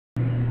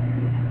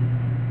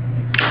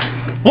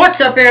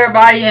What's up,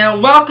 everybody,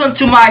 and welcome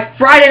to my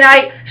Friday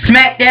night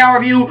Smackdown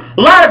review.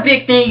 A lot of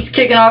big things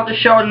kicking off the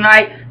show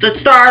tonight. To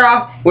start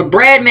off with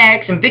Brad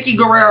Maddox and Vickie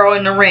Guerrero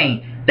in the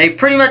ring. They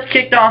pretty much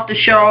kicked off the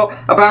show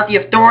about the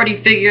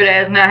authority figure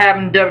that is not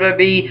having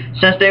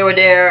WWE since they were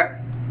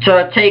there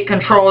to take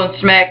control in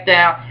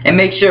SmackDown and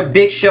make sure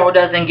Big Show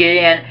doesn't get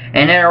in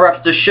and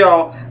interrupts the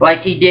show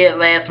like he did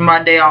last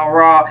Monday on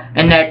Raw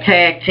in that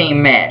tag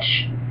team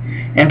match.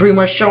 And pretty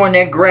much showing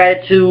their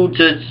gratitude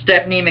to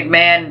Stephanie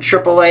McMahon and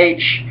Triple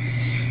H,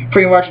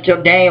 pretty much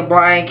until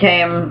Bryan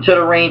came to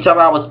the ring talking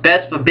about what's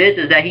best for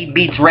business, that he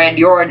beats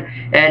Randy Orton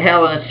at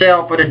Hell in a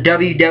Cell for the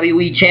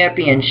WWE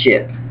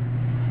Championship.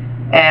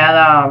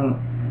 And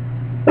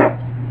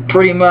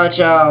pretty much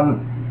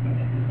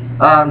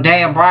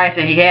Bryan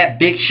said he had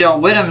Big Show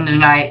with him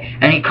tonight,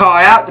 and he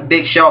called out the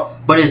Big Show,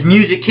 but his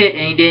music hit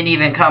and he didn't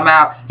even come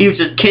out. He was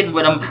just kidding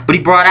with him, but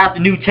he brought out the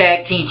new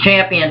tag team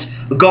champions,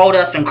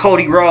 Goldust and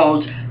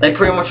Rhodes. They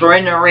pretty much were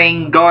in the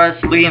ring,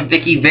 Goldust leading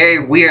Vickie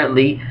very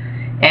weirdly,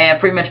 and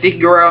pretty much Vickie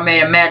Guerrero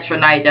made a match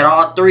tonight that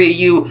all three of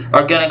you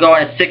are going to go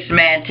in a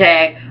 6-man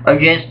tag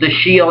against the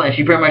Shield, and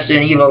she pretty much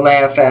didn't even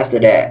laugh after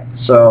that.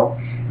 So,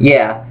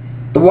 yeah.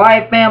 The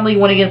Wyatt family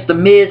went against The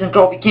Miz and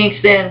Kofi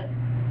Kingston.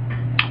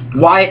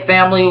 Wyatt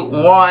family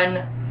won.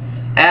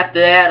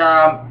 After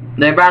that,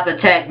 they're about to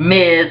attack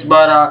Miz,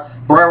 but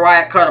Bray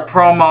Wyatt cut a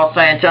promo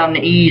saying tell him to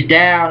ease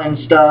down and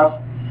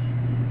stuff,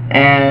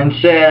 and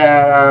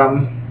said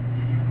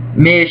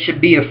Miz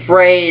should be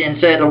afraid, and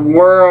said the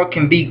world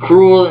can be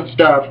cruel and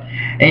stuff,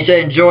 and he said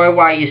enjoy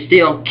while you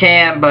still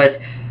can, but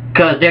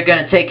because they're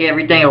gonna take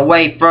everything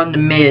away from the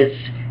Miz,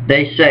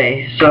 they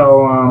say.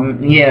 So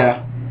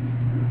yeah.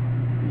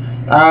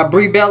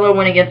 Brie Bella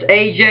went against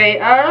AJ.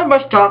 Not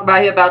much to talk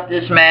about here about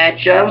this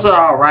match. It was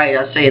alright,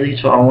 I'd say, at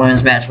least for a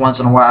women's match once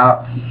in a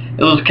while.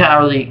 It was kind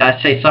of really,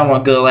 I'd say,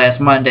 somewhat good last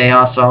Monday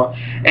also.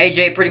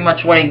 AJ pretty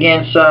much went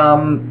against,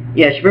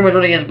 she pretty much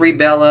went against Brie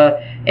Bella,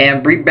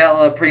 and Brie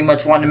Bella pretty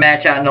much won the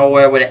match out of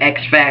nowhere with an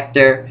X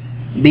Factor,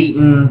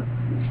 beating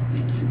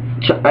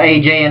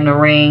AJ in the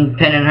ring,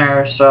 pinning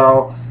her,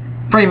 so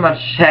pretty much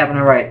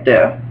happening right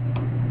there.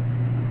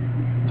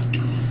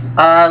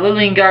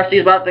 Lillian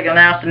Garcia is about to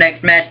announce the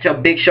next match till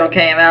Big Show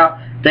came out,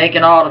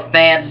 thanking all the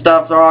fans and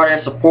stuff for all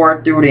their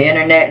support through the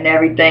internet and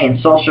everything and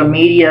social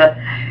media,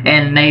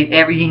 and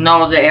he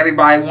knows that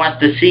everybody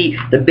wants to see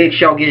the Big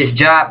Show get his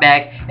job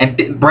back.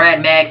 And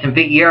Brad Maddox and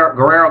Vickie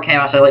Guerrero came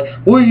out and said,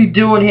 like, what are you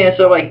doing here?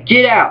 So like,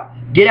 get out,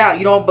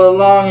 you don't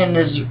belong in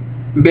this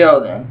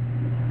building.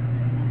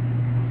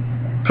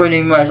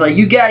 Pretty much like,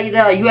 you gotta get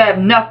out, you have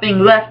nothing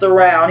left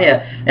around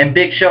here. And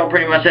Big Show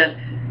pretty much says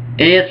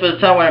it is for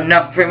someone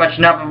pretty much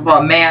nothing for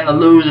a man to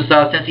lose and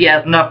stuff. Since he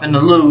has nothing to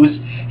lose,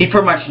 he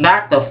pretty much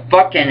knocked the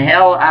fucking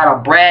hell out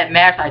of Brad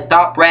Maddox. I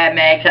thought Brad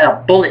Maddox had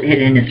a bullet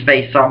hit in his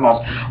face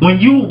almost. When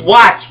you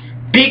watch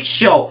Big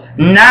Show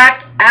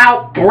knock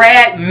out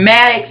Brad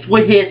Maddox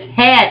with his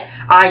hand,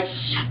 I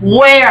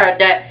swear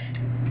that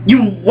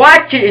you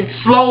watch it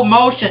in slow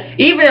motion,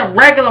 even in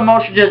regular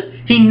motion,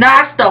 he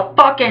knocks the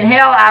fucking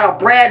hell out of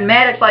Brad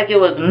Maddox like it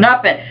was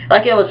nothing.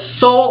 Like it was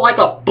so, like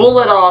a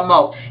bullet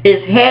almost.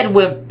 His head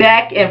went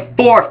back and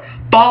forth,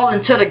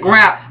 falling to the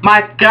ground.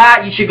 My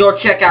God, you should go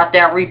check out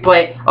that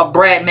replay of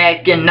Brad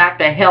Maddox getting knocked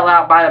the hell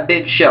out by the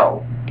Big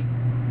Show.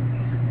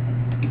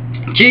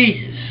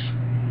 Jesus.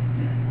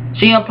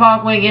 CM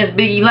Punk went against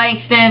Biggie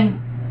Langston,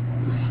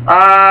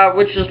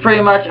 which was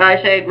pretty much,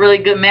 I say, really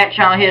good match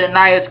on here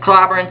tonight. It's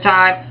clobbering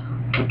time.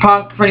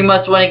 Punk pretty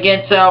much went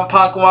against him.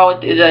 Punk won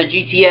with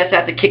GTS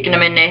after kicking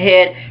him in the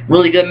head.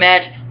 Really good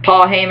match.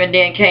 Paul Heyman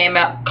then come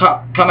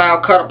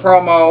out, cut a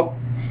promo.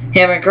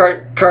 Him and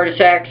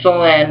Curtis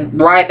Axel and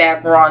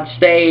Ryback were on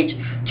stage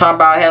talking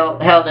about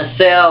Hell in a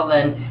Cell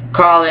and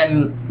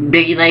calling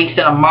Biggie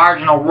Langston a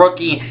marginal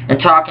rookie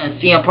and talking to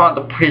CM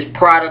Punk, his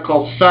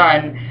prodigal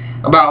son,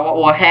 about what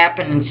will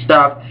happen and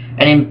stuff.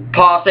 And then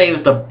Paul said he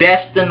was the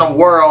best in the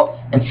world,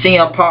 and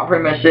CM Punk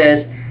pretty much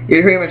says,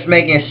 you're pretty much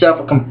making yourself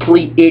a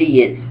complete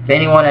idiot for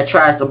anyone that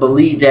tries to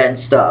believe that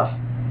and stuff.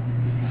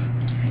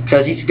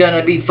 Because he's going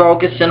to be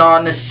focusing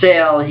on the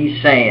Cell,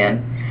 he's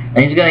saying.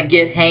 And he's going to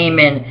get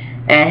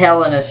Heyman at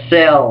Hell in a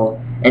Cell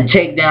and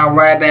take down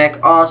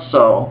Ryback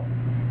also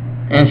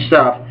and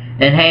stuff.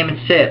 And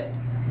Heyman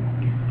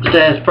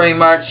says pretty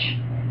much,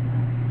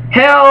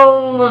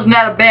 hell is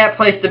not a bad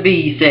place to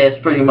be, he says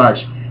pretty much.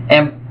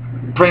 And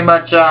pretty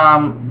much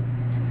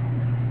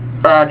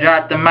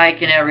dropped the mic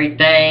and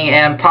everything,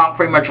 and Punk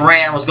pretty much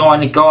was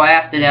going to go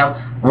after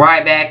them.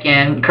 Ryback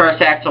and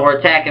Curtis Axel were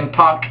attacking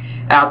Punk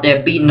out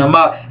there, beating him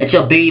up,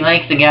 until Biggie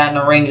Langston got in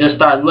the ring and just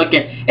started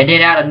looking, and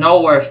then out of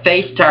nowhere,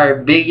 face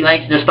turned, Biggie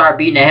Langston just started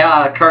beating the hell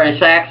out of Curtis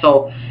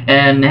Axel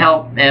and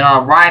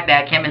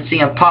Ryback, him and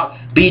CM Punk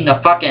beating the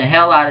fucking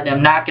hell out of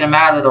them, knocking them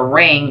out of the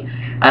ring.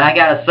 And I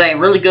gotta say,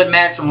 really good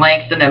match from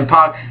Langston and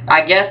Punk.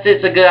 I guess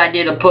it's a good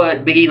idea to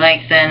put Biggie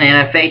Langston in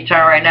a face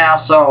turn right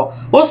now, so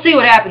we'll see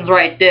what happens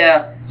right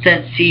there,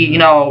 since he,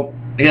 he'll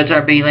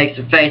turn Biggie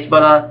Langston face,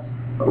 but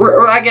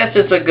I guess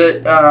it's a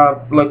good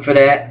look for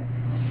that.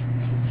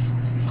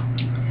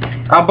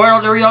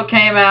 Alberto Del Rio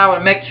came out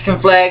with a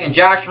Mexican flag, and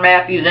Josh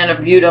Matthews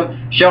interviewed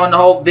him, showing the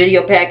whole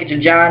video package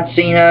of John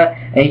Cena,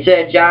 and he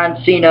said John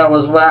Cena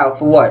was out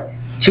for what,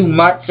 2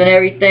 months and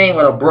everything,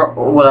 with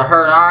a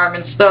hurt arm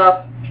and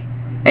stuff,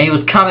 and he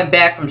was coming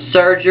back from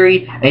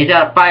surgery, and he's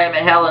got to fight him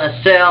at Hell in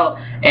a Cell,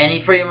 and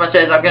he pretty much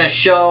says, I'm going to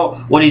show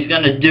what he's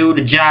going to do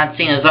to John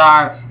Cena's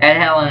arm at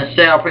Hell in a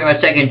Cell, pretty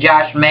much taking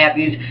Josh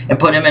Matthews and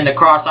putting him in the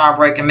cross arm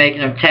break and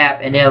making him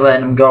tap, and then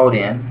letting him go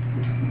then.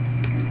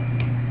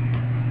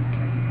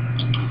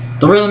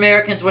 The Real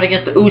Americans went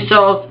against the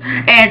Usos.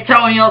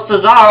 Antonio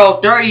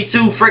Cesaro,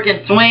 32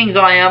 freaking swings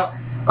on him.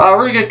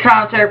 Really good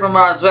commentary from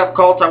Zeph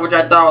Coulter, which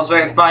I thought was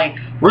very funny.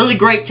 Really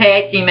great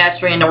tag team match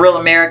between the Real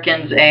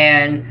Americans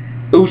and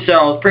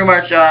Usos. Pretty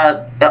much,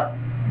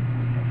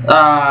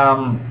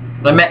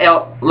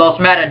 Los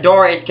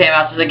Matadores came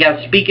out, so they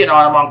kept speaking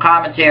on him on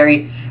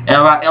commentary, and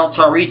about El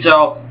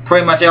Torito.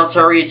 Pretty much El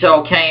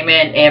Torito came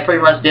in and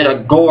pretty much did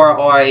a gore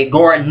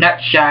nut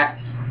shot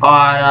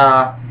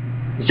on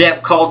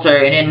Zeph Coulter,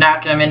 and then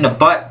knocking him in the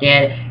butt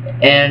then,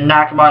 and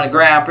knocked him on the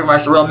ground. Pretty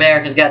much the Real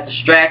Americans got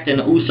distracted,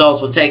 and the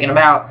Usos were taking him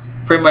out.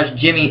 Pretty much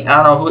Jimmy,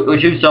 I don't know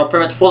which Uso,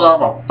 pretty much pulled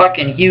off a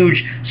fucking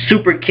huge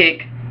super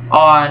kick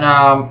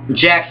on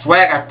Jack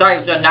Swagger. I thought he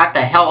was going to knock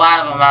the hell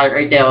out of him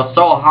right there. It was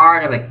so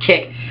hard of a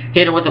kick.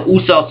 Hit him with the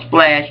Uso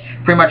splash.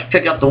 Pretty much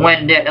picked up the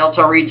win. Then El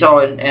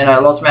Torito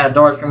and Los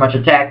Matadores pretty much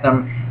attacked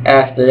them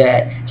after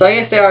that. So I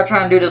guess they are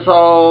trying to do this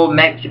whole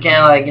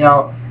Mexican, like, you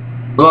know,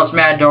 Los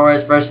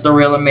Matadores versus the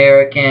Real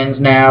Americans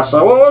now.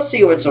 So we'll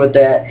see what's with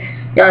that.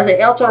 Guys, I think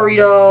El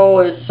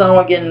Torito is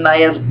somewhat getting, I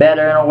guess,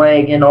 better in a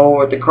way, getting over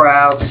with the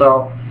crowd.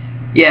 So,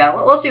 yeah,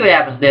 we'll see what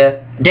happens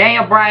there.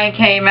 Daniel Bryan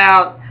came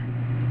out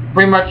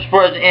pretty much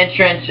for his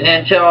entrance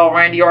until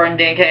Randy Orton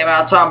then came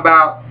out talking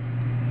about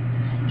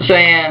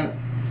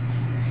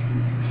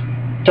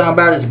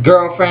his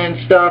girlfriend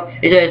and stuff.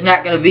 He said there's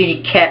not going to be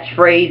any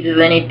catchphrases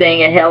or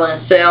anything at Hell in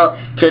a Cell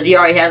because he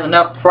already has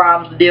enough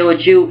problems to deal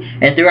with you,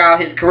 and throughout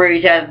his career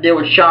he's had to deal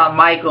with Shawn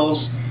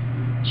Michaels.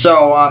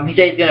 So he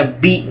said he's going to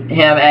beat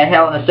him at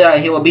Hell in a Cell.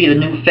 He will be the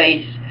new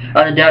face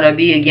of the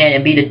WWE again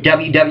and be the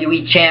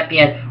WWE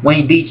champion when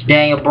he beats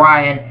Daniel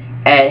Bryan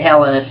at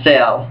Hell in a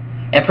Cell.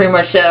 And pretty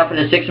much set up for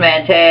the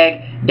 6-man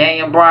tag.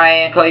 Daniel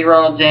Bryan, Cody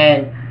Rhodes,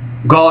 and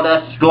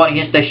Goldust going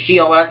against the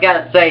Shield. Well, I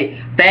gotta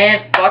say,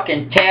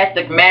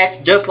 fan-fucking-tastic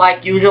match, just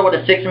like usual with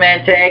a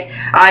 6-man tag.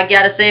 I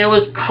gotta say, it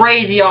was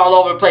crazy all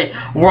over the place.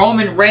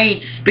 Roman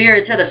Reigns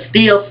speared to the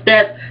steel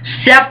steps.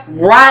 Seth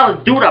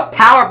Rollins threw the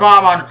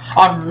powerbomb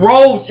on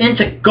Rhodes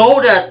into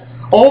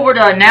Goldust over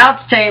the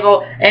announce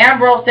table.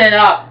 Ambrose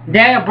and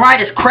Daniel Bryan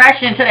just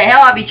crashing into the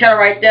hell out of each other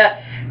right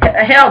there.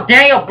 Hell,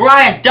 Daniel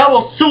Bryan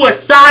double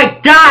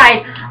suicide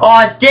dive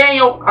on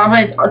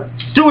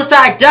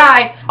suicide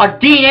dive on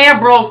Dean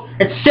Ambrose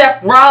and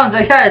Seth Rollins.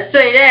 I gotta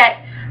say that.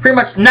 Pretty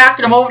much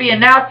knocking him over the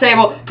announce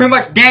table. Pretty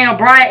much Daniel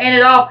Bryan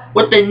ended off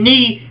with the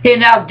knee,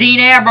 hitting out Dean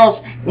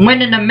Ambrose,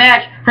 winning the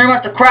match. Pretty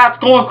much the crowd's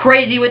going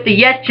crazy with the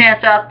yes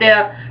chants out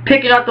there,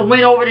 picking up the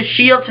win over the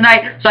Shield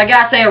tonight. So I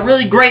gotta say, a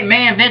really great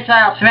main event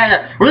tonight on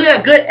SmackDown. Really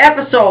a good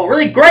episode,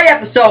 really great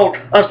episode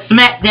of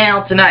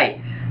SmackDown tonight.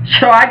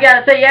 So I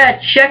gotta say, yeah,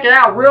 check it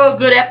out. Real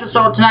good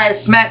episode tonight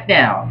of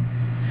SmackDown.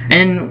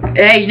 And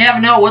hey, you never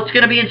know what's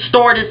gonna be in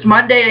store this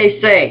Monday, they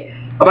say,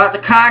 about the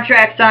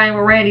contract signing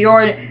with Randy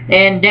Orton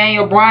and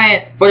Daniel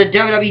Bryan for the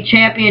WWE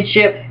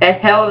Championship at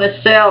Hell in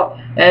a Cell,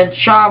 and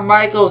Shawn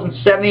Michaels and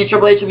Stephanie and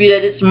Triple H will be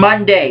there this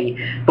Monday.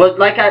 But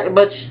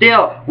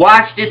still,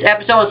 watch this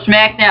episode of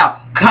SmackDown.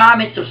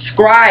 Comment,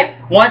 subscribe.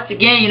 Once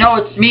again, you know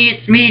it's me,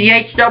 the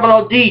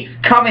HOOD,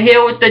 coming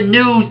here with the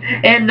news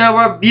and the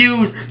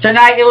reviews.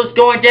 Tonight it was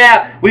going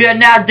down. We are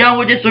now done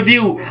with this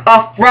review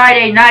of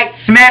Friday Night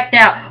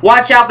SmackDown.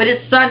 Watch out for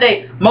this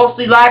Sunday,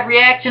 mostly live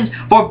reactions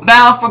for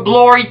Bound for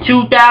Glory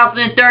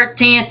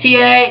 2013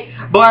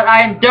 TNA. But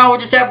I am done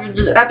with this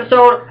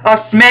episode of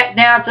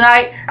SmackDown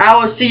tonight. I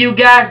will see you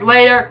guys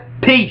later.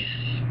 Peace.